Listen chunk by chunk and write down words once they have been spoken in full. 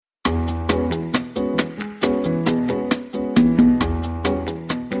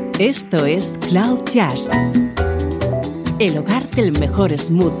Esto es Cloud Jazz, el hogar del mejor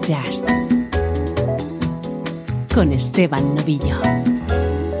smooth jazz, con Esteban Novillo.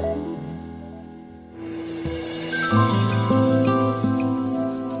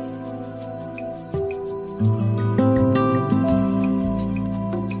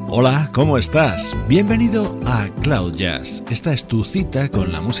 Hola, ¿cómo estás? Bienvenido a Cloud Jazz. Esta es tu cita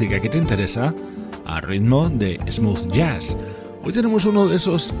con la música que te interesa a ritmo de smooth jazz. Hoy tenemos uno de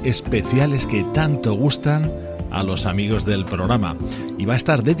esos especiales que tanto gustan a los amigos del programa y va a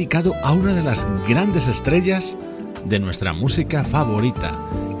estar dedicado a una de las grandes estrellas de nuestra música favorita.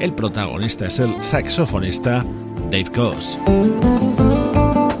 El protagonista es el saxofonista Dave Koz.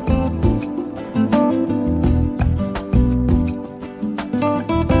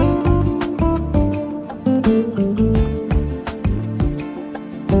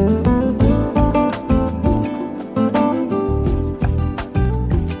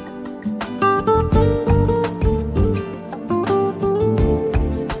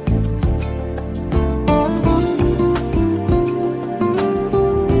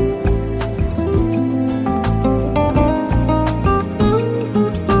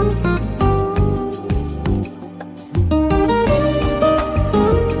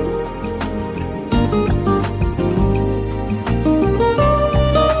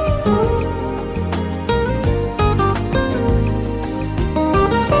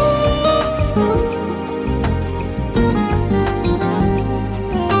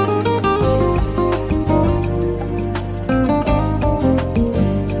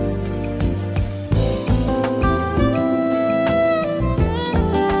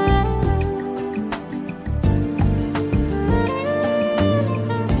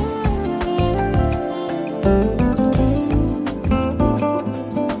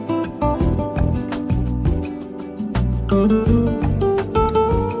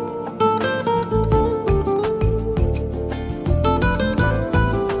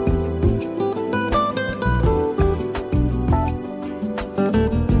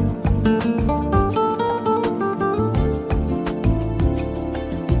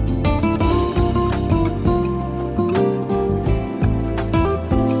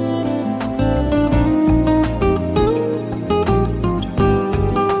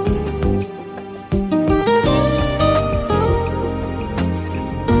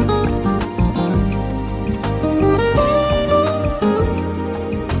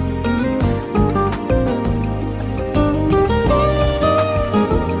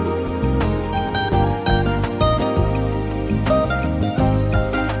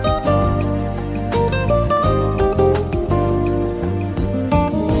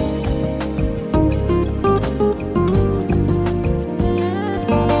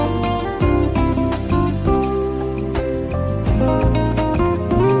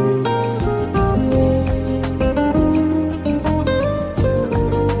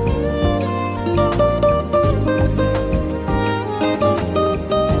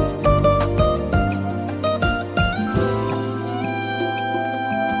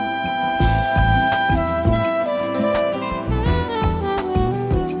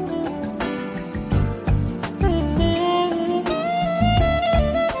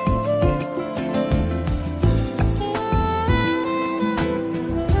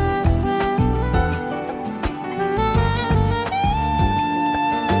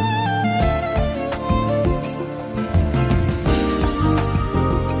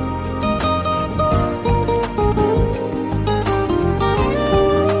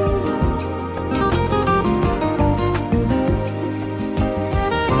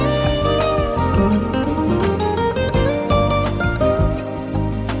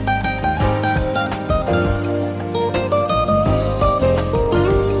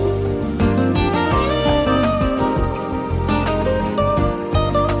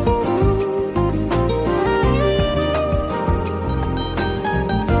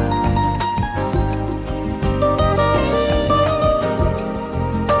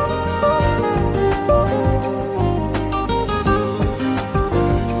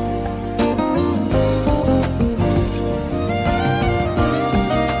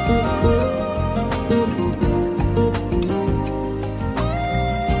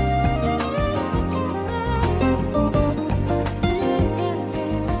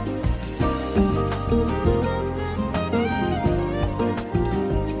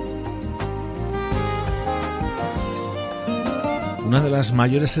 Una de las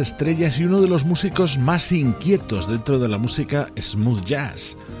mayores estrellas y uno de los músicos más inquietos dentro de la música smooth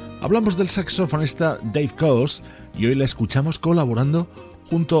jazz. Hablamos del saxofonista Dave Koz y hoy la escuchamos colaborando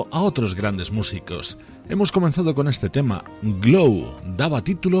junto a otros grandes músicos. Hemos comenzado con este tema, Glow, daba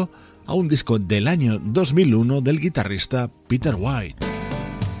título a un disco del año 2001 del guitarrista Peter White.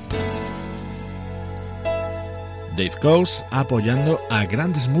 Dave Koz apoyando a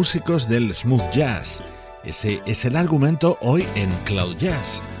grandes músicos del smooth jazz. Ese es el argumento hoy en Cloud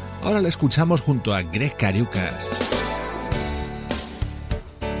Jazz. Ahora la escuchamos junto a Gregg Karukas.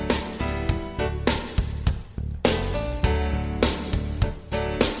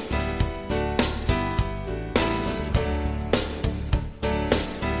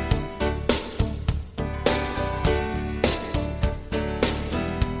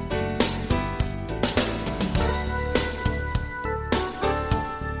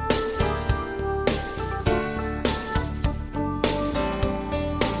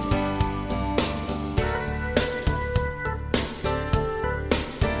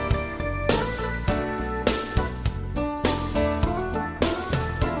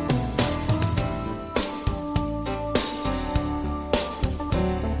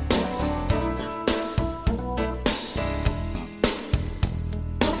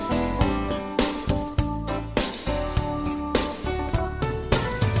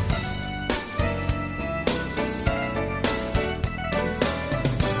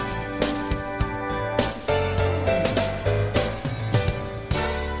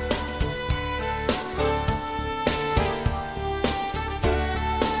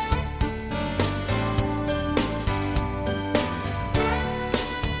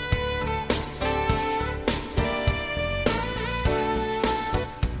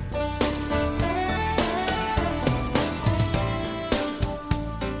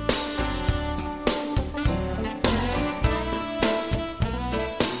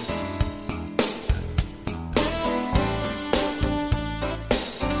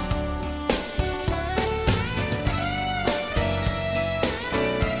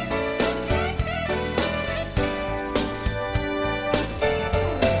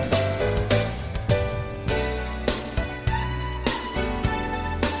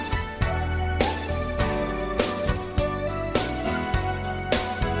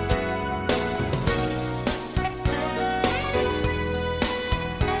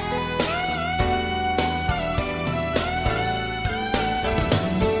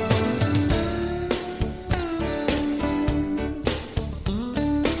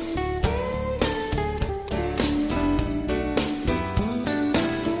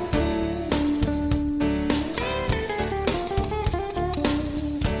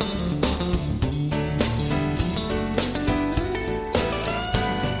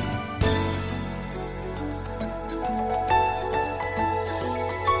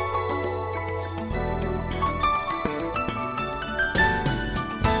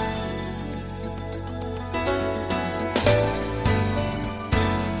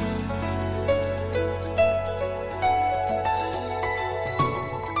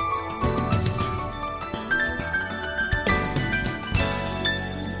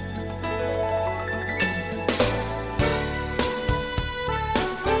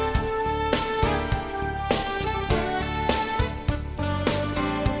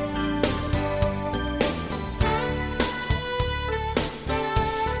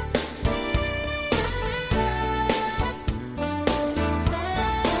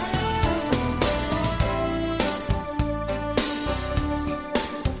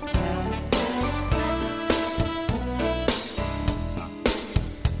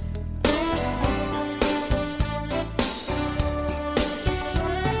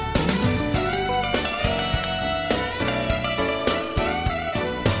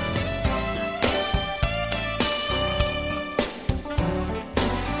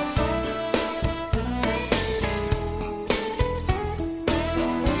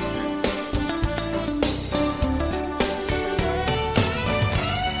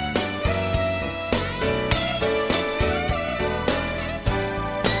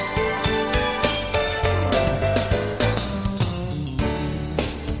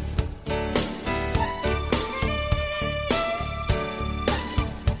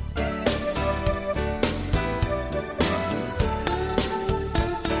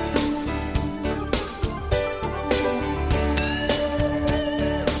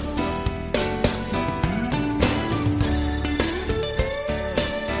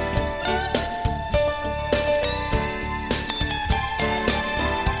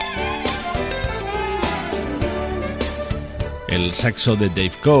 el saxo de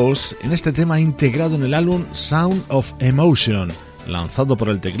Dave Koz en este tema integrado en el álbum Sound of Emotion, lanzado por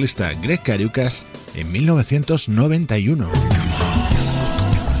el teclista Gregg Karukas en 1991.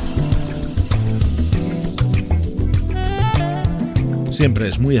 Siempre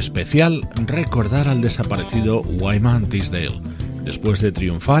es muy especial recordar al desaparecido Wayman Tisdale. Después de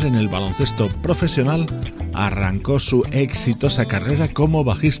triunfar en el baloncesto profesional, arrancó su exitosa carrera como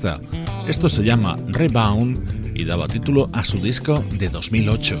bajista. Esto se llama Rebound y daba título a su disco de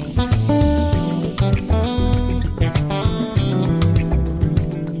 2008.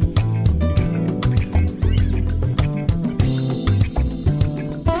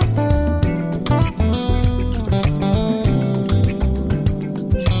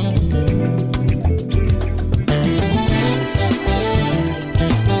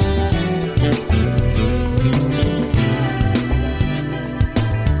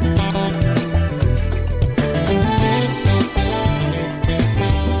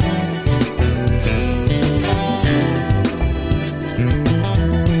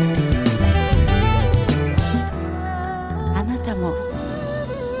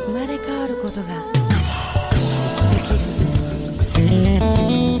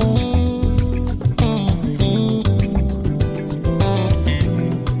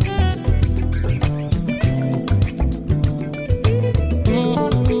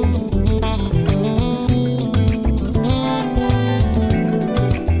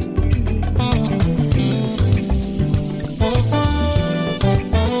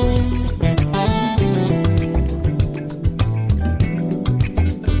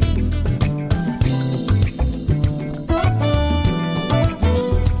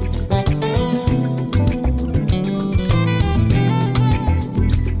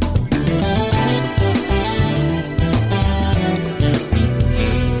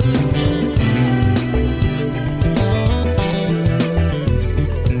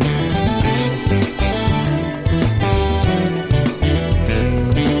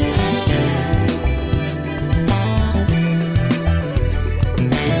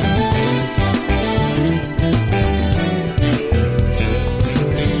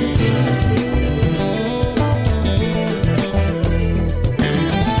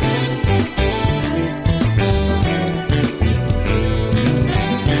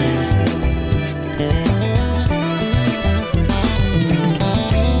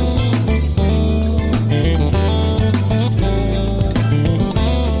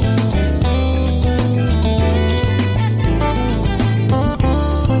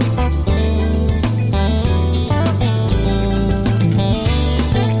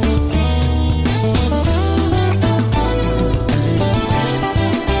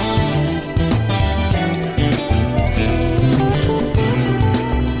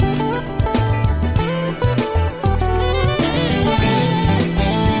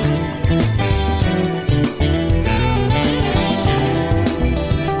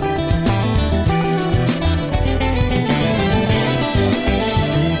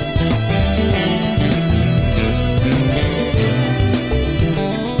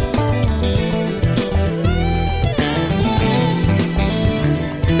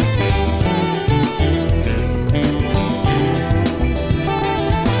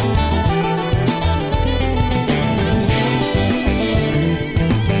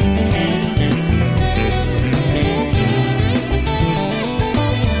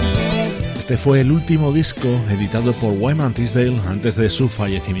 Este fue el último disco editado por Wayman Tisdale antes de su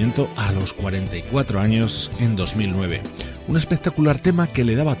fallecimiento a los 44 años en 2009. Un espectacular tema que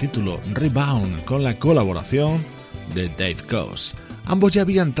le daba título Rebound con la colaboración de Dave Koz. Ambos ya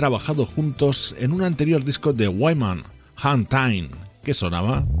habían trabajado juntos en un anterior disco de Wayman, Hang Time, que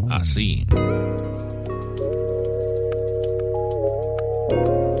sonaba así.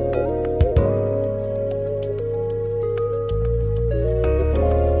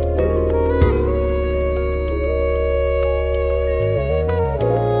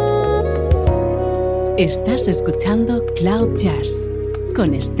 Estás escuchando Cloud Jazz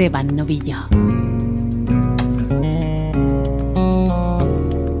con Esteban Novillo.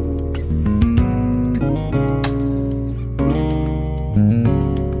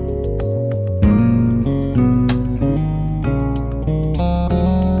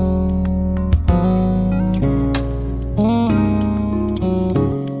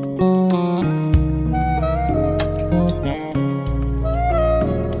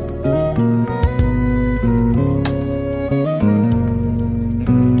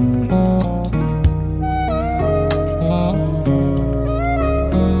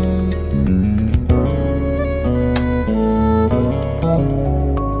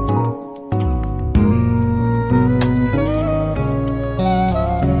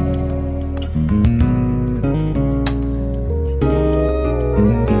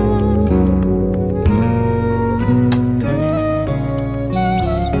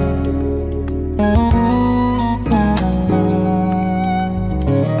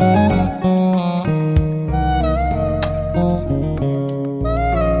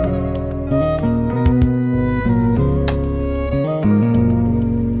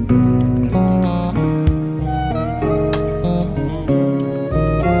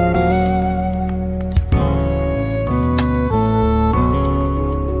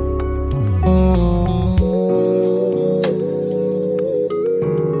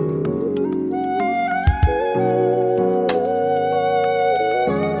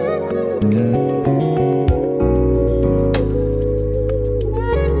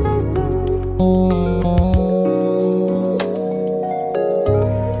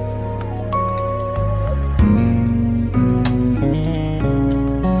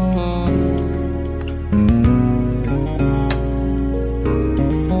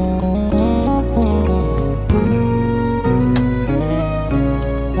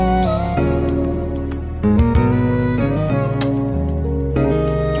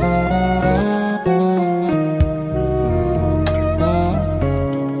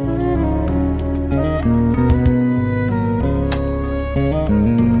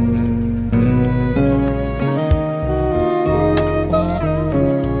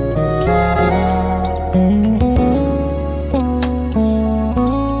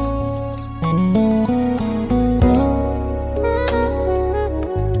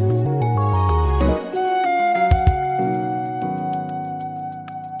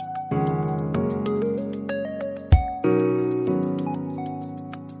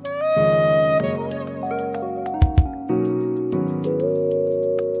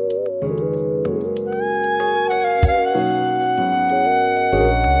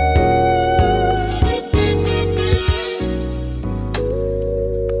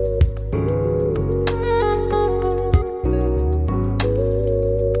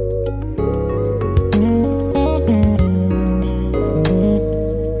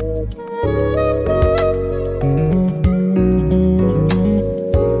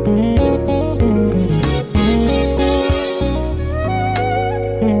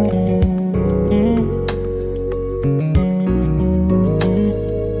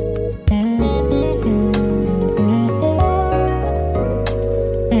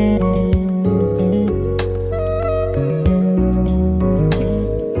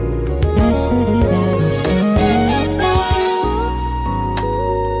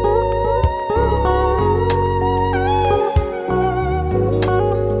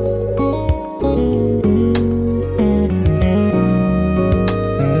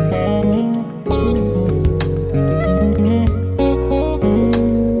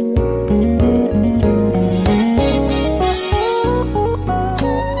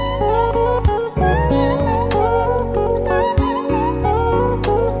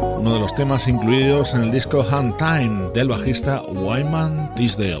 temas incluidos en el disco Hand Time del bajista Wayman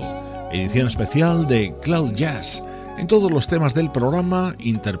Tisdale, edición especial de Cloud Jazz. En todos los temas del programa,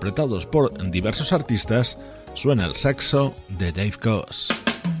 interpretados por diversos artistas, suena el saxo de Dave Koz.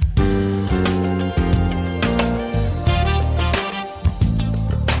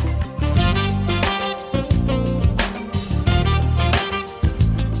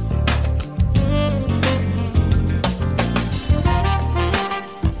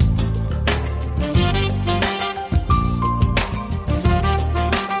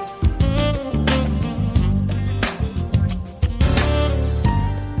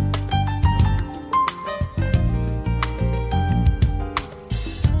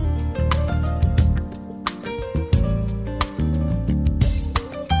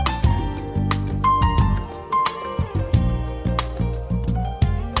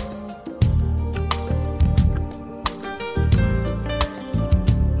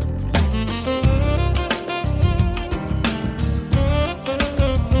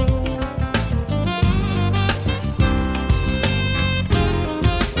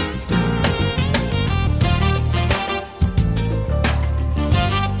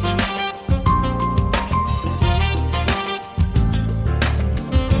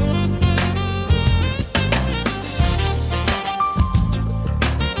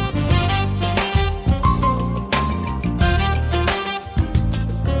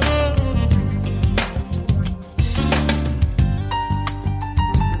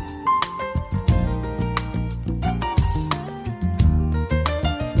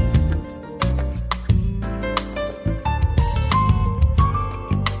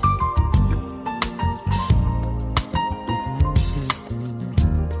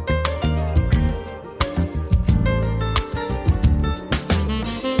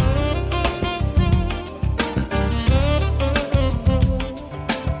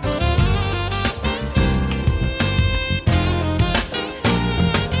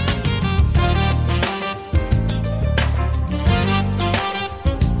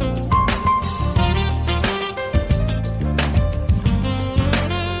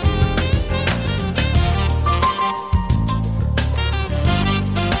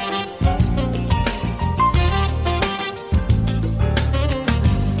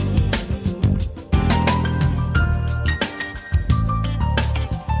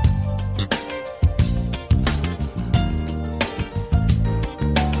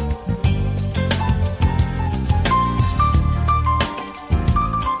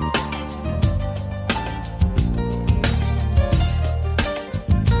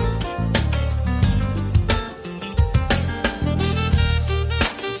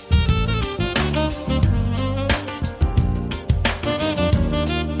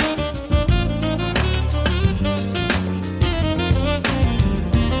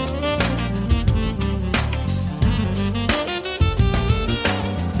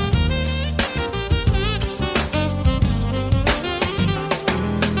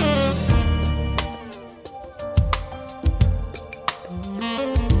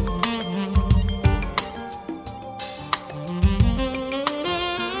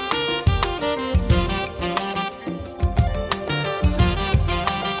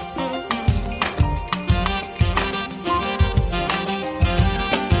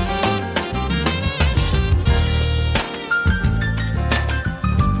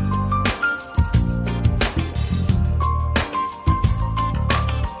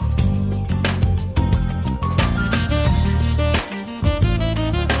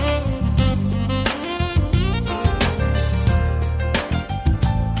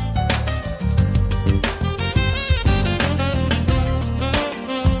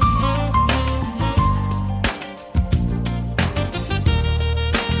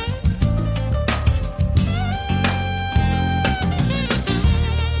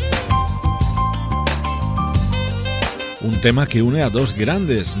 tema que une a dos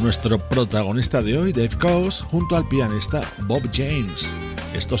grandes, nuestro protagonista de hoy, Dave Koz, junto al pianista Bob James.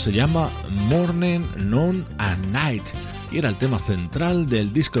 Esto se llama Morning, Noon and Night y era el tema central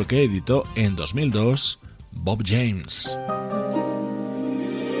del disco que editó en 2002 Bob James.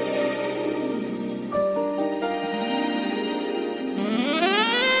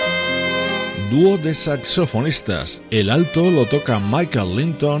 Dúo de saxofonistas. El alto lo toca Michael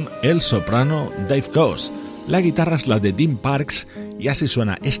Lington, el soprano Dave Koz. La guitarra es la de Dean Parks y así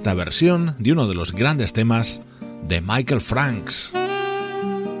suena esta versión de uno de los grandes temas de Michael Franks.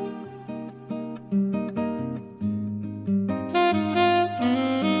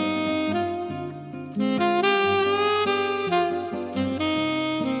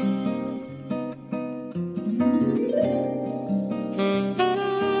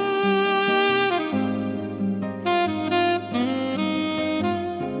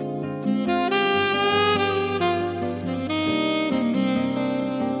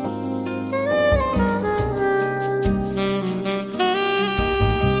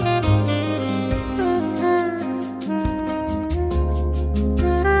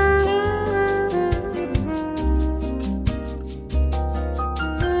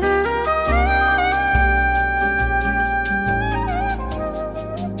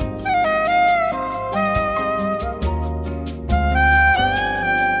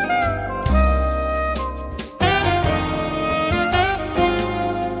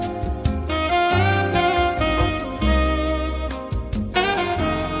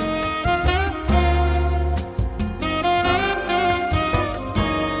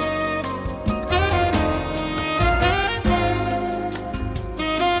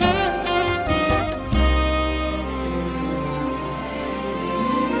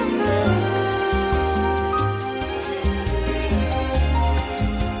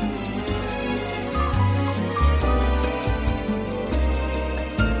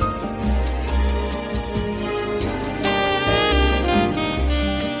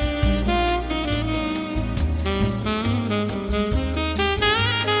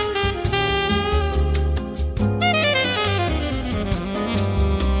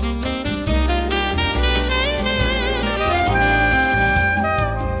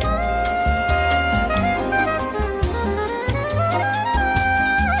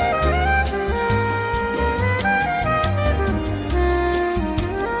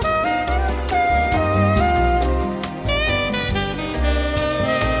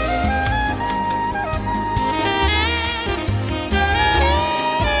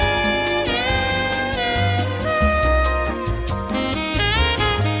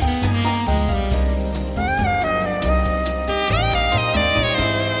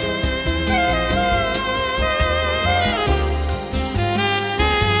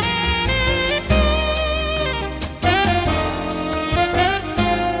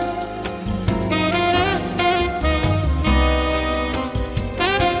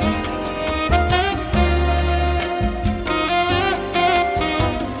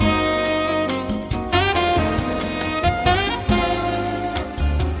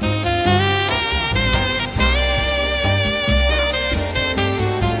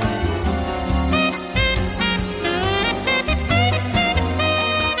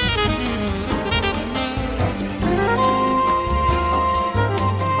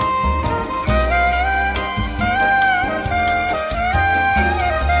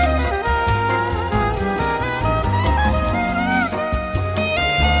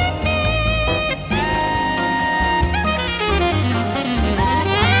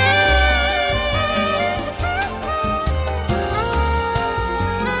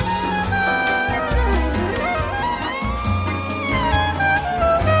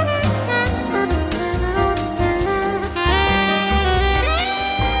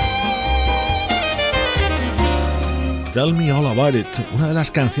 Tell Me All About It, una de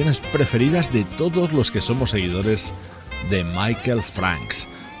las canciones preferidas de todos los que somos seguidores de Michael Franks.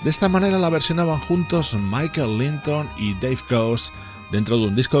 De esta manera la versionaban juntos Michael Lington y Dave Koz dentro de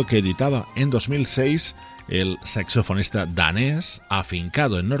un disco que editaba en 2006 el saxofonista danés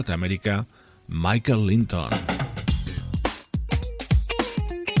afincado en Norteamérica, Michael Lington.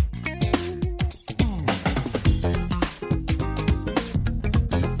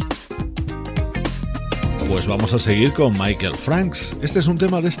 Pues vamos a seguir con Michael Franks. Este es un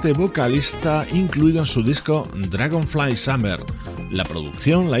tema de este vocalista incluido en su disco Dragonfly Summer. La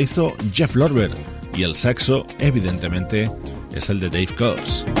producción la hizo Jeff Lorber y el saxo, evidentemente, es el de Dave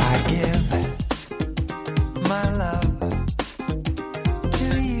Koz.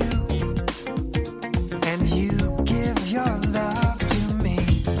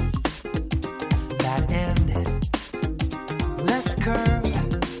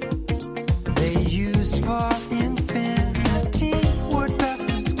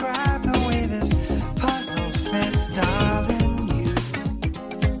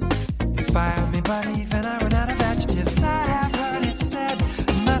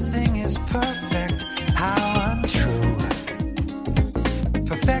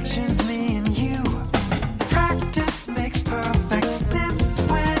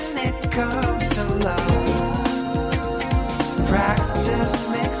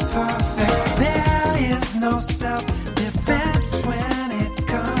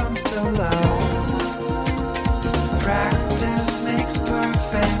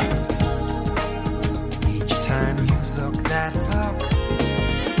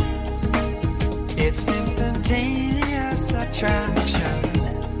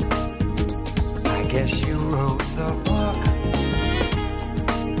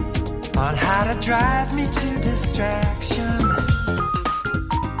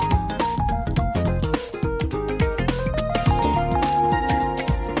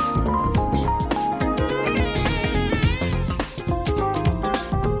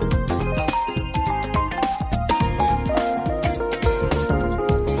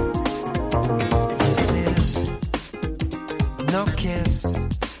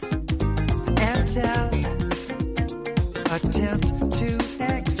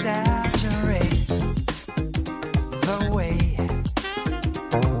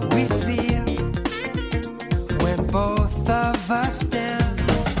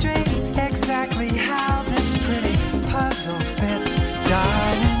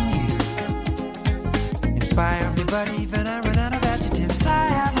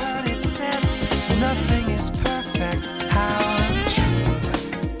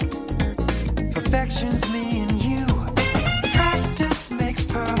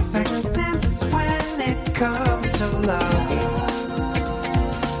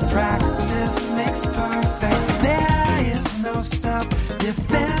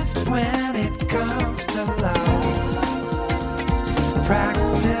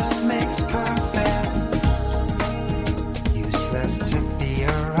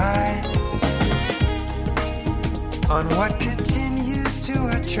 On what continues to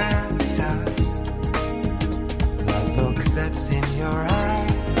attract us, the look that's in your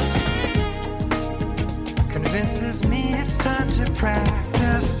eyes convinces me it's time to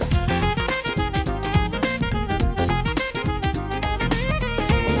practice.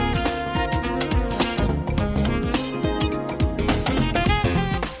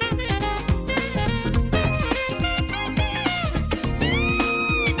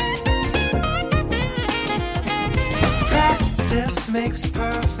 Makes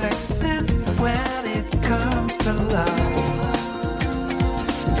perfect sense when it comes to love.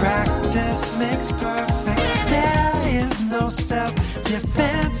 Practice makes perfect. There is no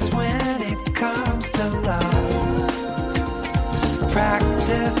self-defense when it comes to love.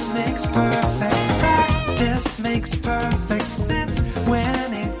 Practice makes perfect. Practice makes perfect sense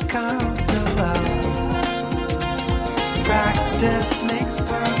when it comes to love. Practice makes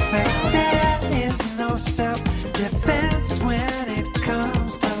perfect. There is no self-defense when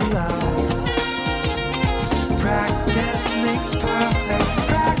comes to love. Practice makes perfect.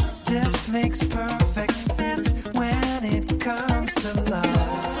 Practice makes perfect sense when it comes to love.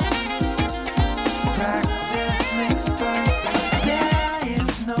 Practice makes perfect. There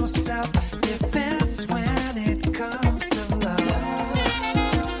is no self-defense when it comes to love.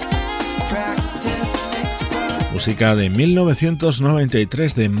 Practice makes perfect. Música de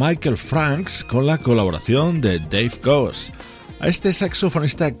 1993 de Michael Franks con la colaboración de Dave Koz. A este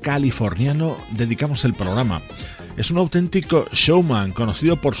saxofonista californiano dedicamos el programa. Es un auténtico showman,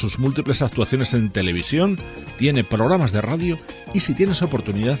 conocido por sus múltiples actuaciones en televisión, tiene programas de radio y si tienes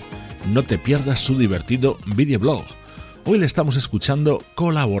oportunidad, no te pierdas su divertido videoblog. Hoy le estamos escuchando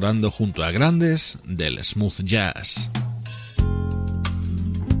colaborando junto a grandes del smooth jazz.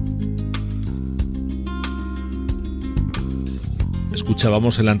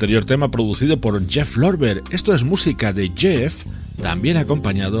 Escuchábamos el anterior tema producido por Jeff Lorber. Esto es música de Jeff, también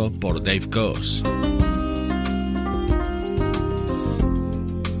acompañado por Dave Koz.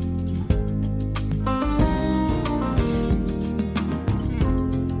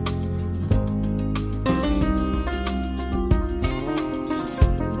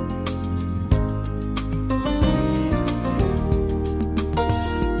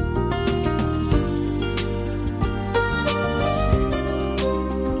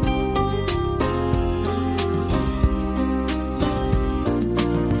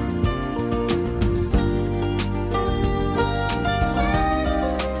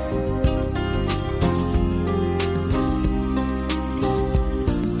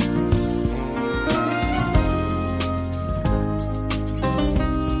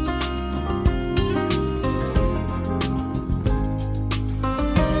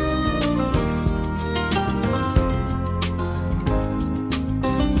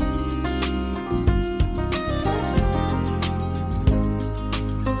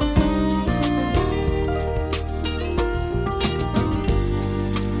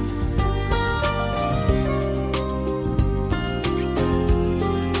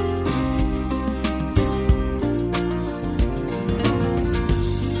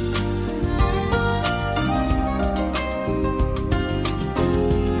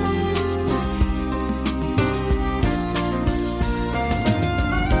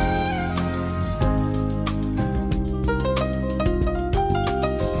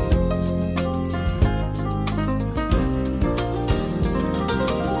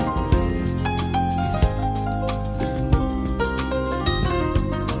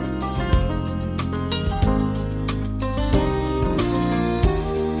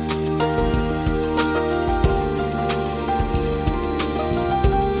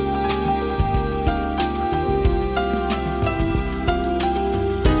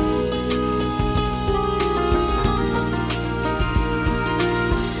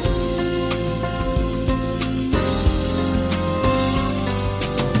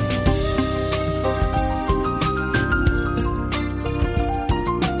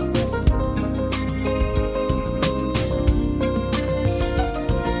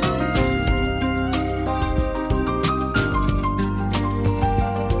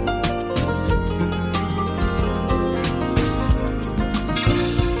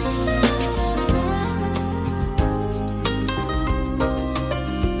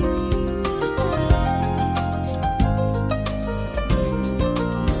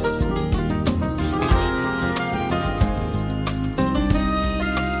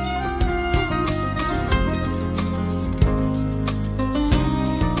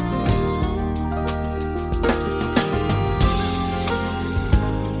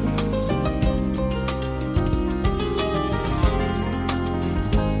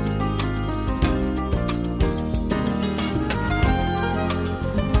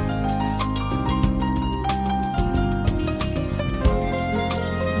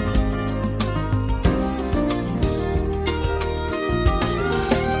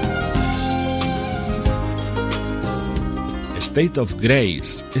 State of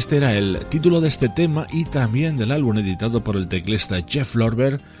Grace. Este era el título de este tema y también del álbum editado por el teclista Jeff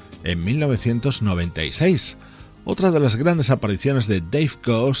Lorber en 1996. Otra de las grandes apariciones de Dave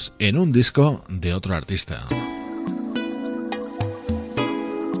Koz en un disco de otro artista.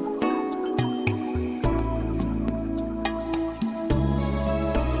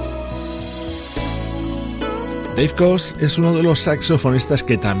 Dave Koz es uno de los saxofonistas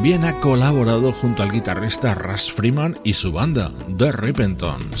que también ha colaborado junto al guitarrista Russ Freeman y su banda, The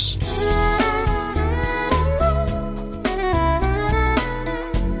Rippingtons.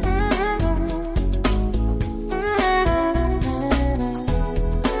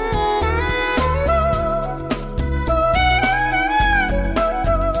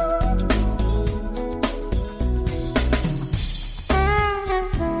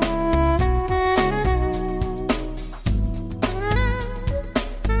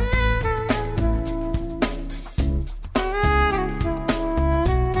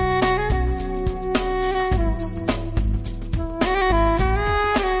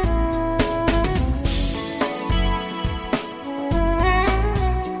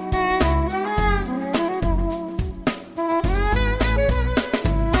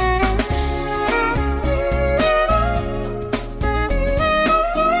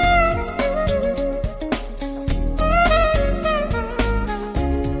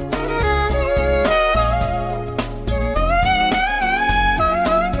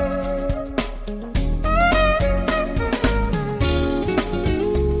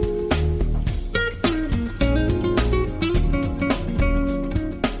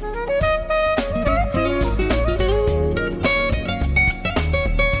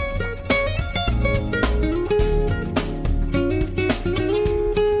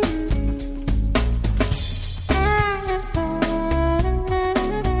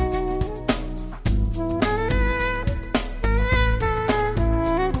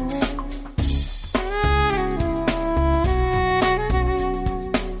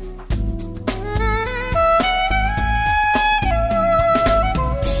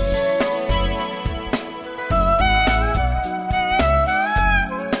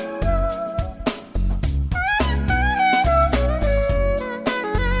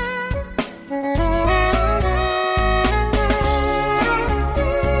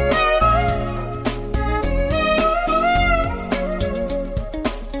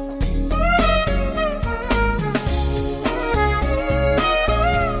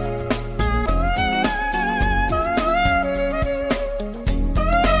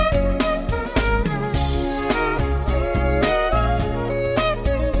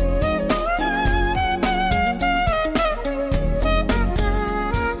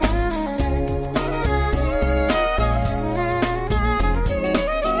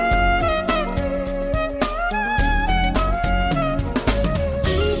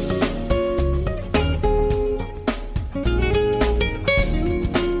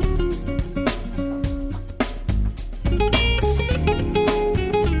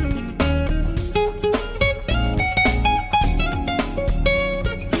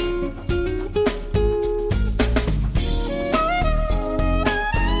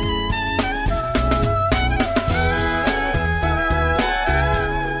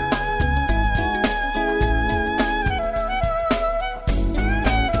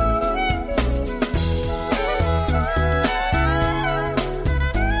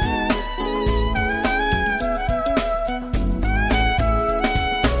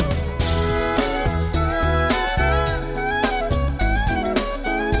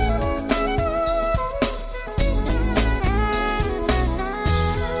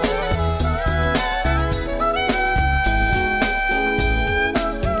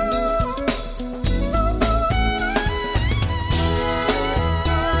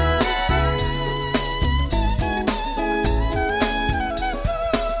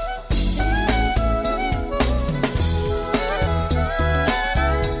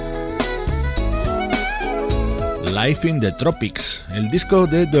 Life in the Tropics, el disco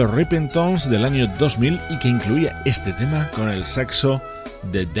de The Rippingtons del año 2000 y que incluía este tema con el saxo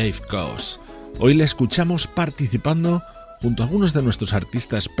de Dave Koz. Hoy le escuchamos participando junto a algunos de nuestros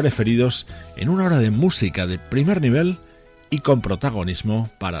artistas preferidos en una hora de música de primer nivel y con protagonismo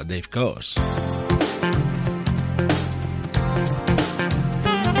para Dave Koz.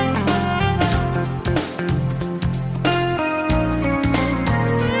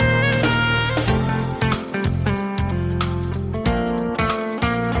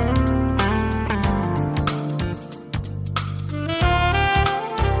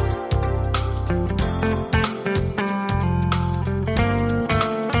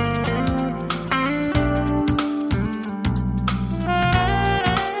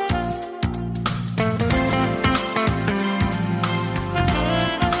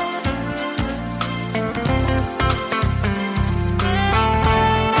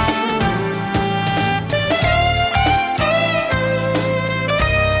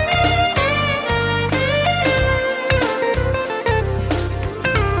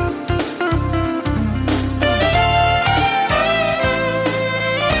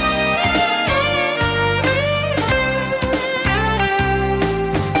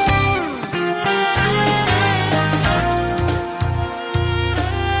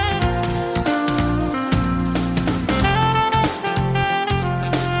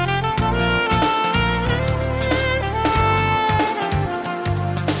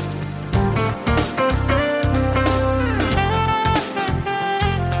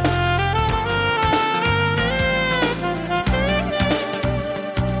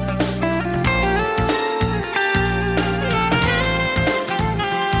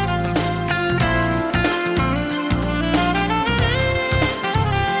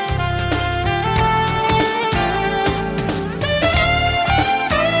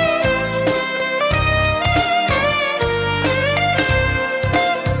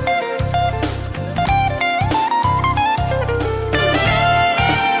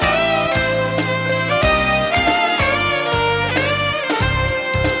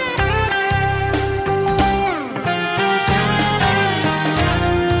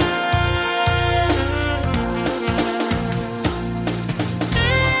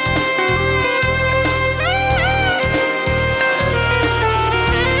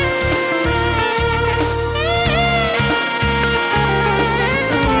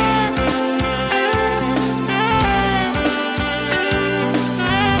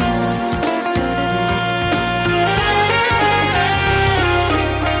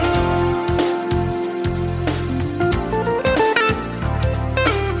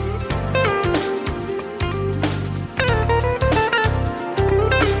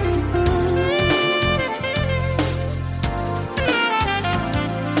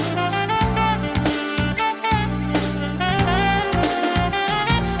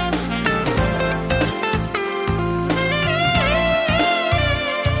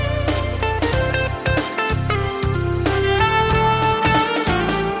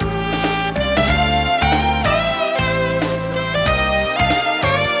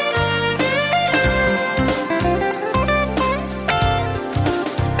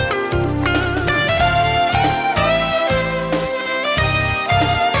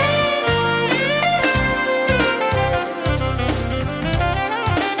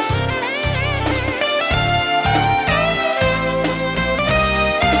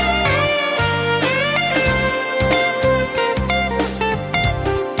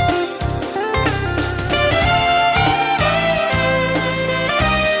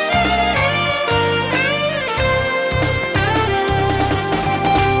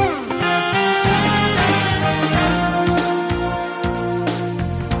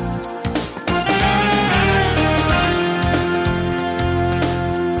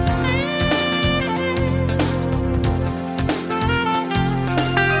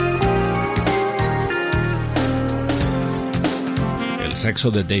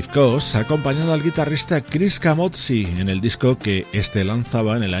 saxo de Dave Koz, acompañado al guitarrista Chris Camozzi en el disco que este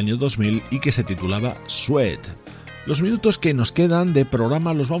lanzaba en el año 2000 y que se titulaba Sweat. Los minutos que nos quedan de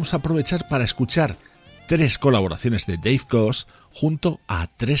programa los vamos a aprovechar para escuchar 3 colaboraciones de Dave Koz junto a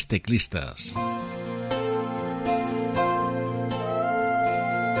 3 teclistas.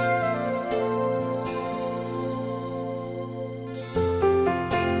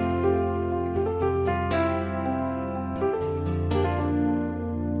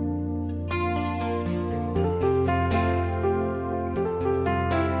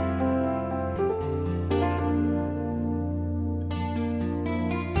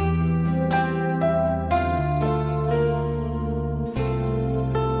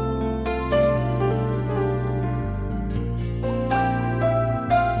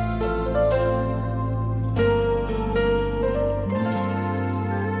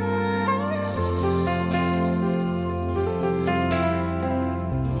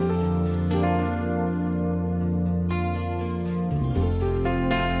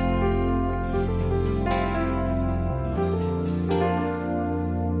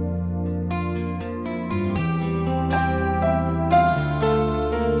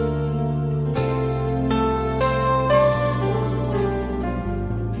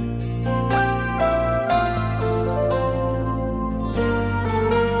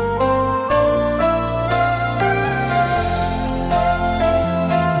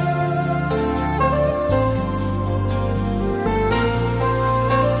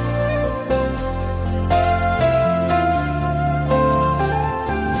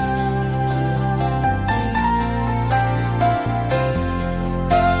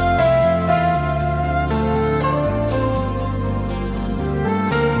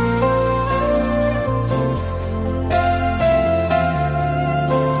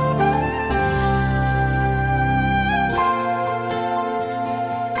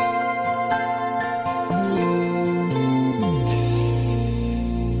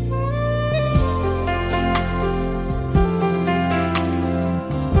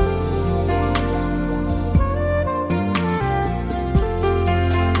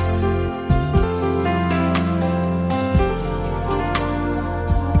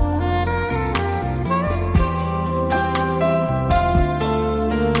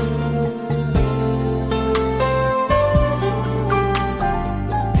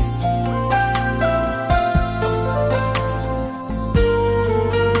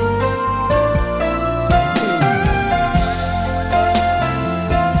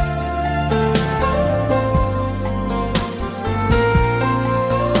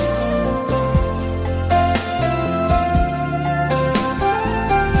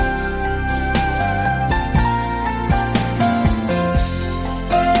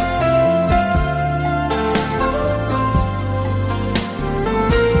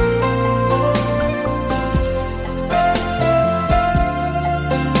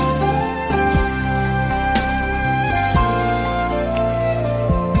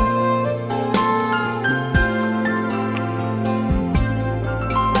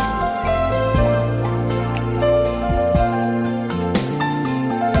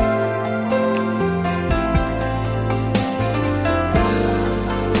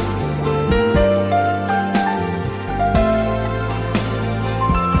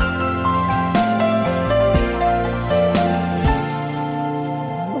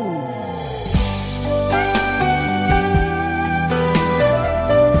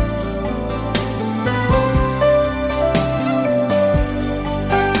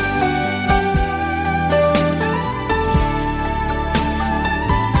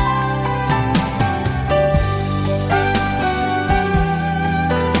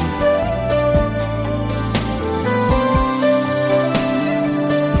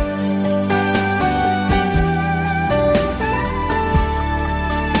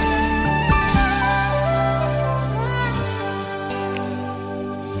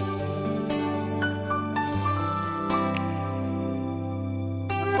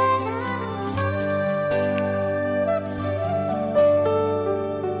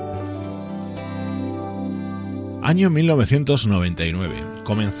 Año 1999.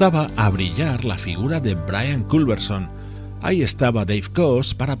 Comenzaba a brillar la figura de Brian Culbertson. Ahí estaba Dave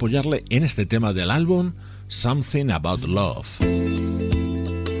Koz para apoyarle en este tema del álbum Something About Love.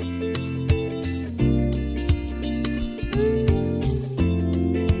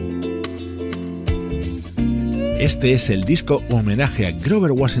 Este es el disco homenaje a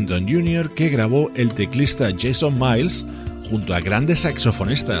Grover Washington Jr. que grabó el teclista Jason Miles junto a grandes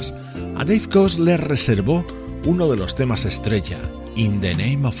saxofonistas. A Dave Koz le reservó uno de los temas estrella, In the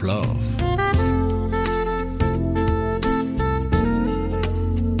Name of Love.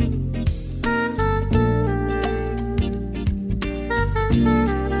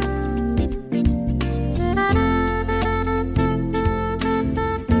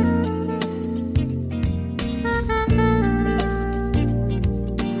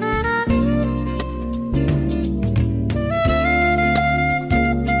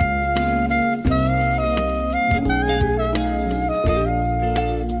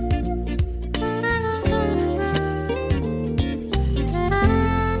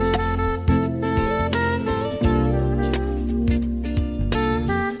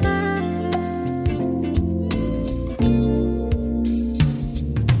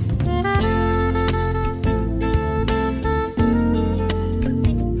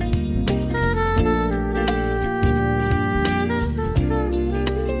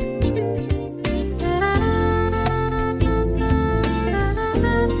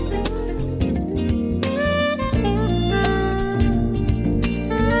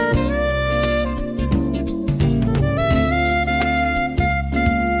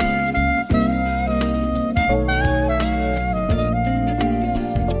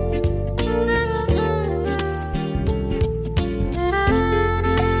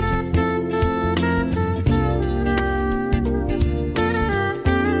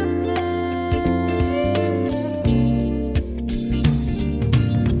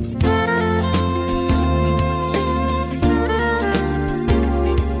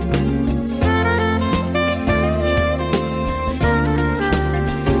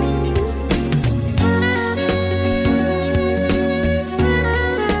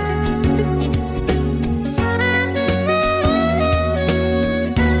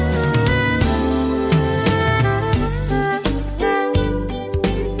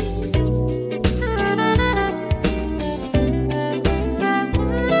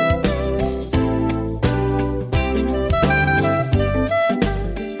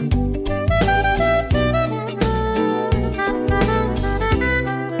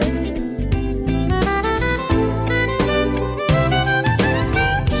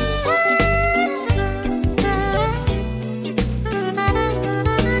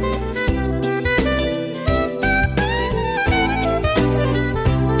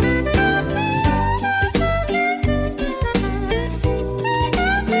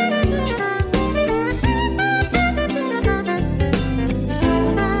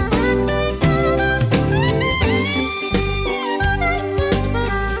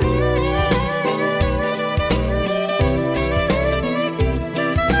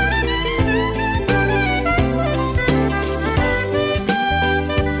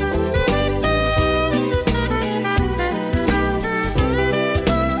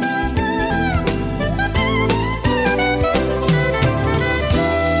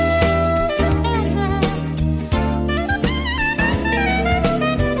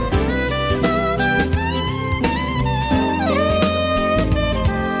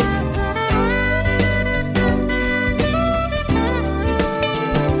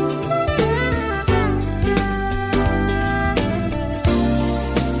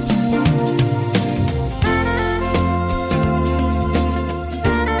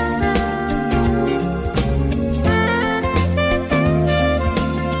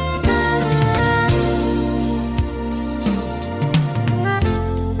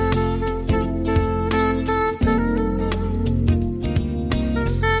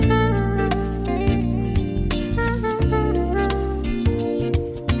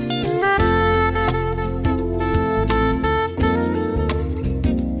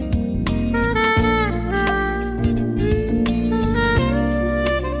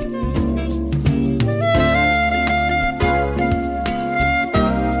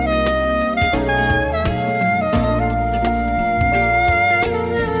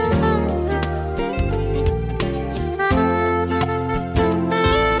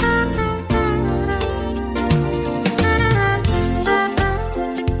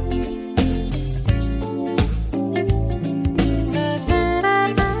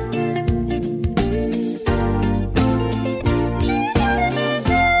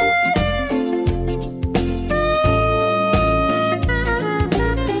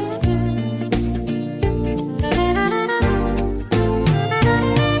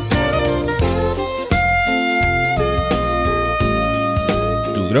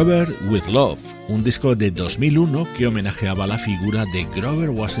 Grover with Love, un disco de 2001 que homenajeaba la figura de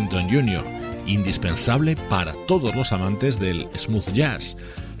Grover Washington Jr., indispensable para todos los amantes del smooth jazz.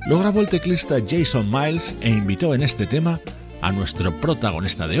 Lo grabó el teclista Jason Miles e invitó en este tema a nuestro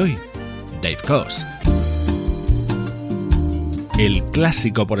protagonista de hoy, Dave Koz. El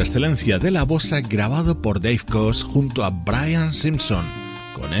clásico por excelencia de la bossa grabado por Dave Koz junto a Brian Simpson.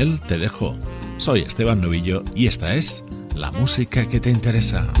 Con él te dejo. Soy Esteban Novillo y esta es la música que te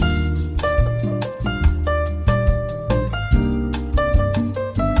interesa.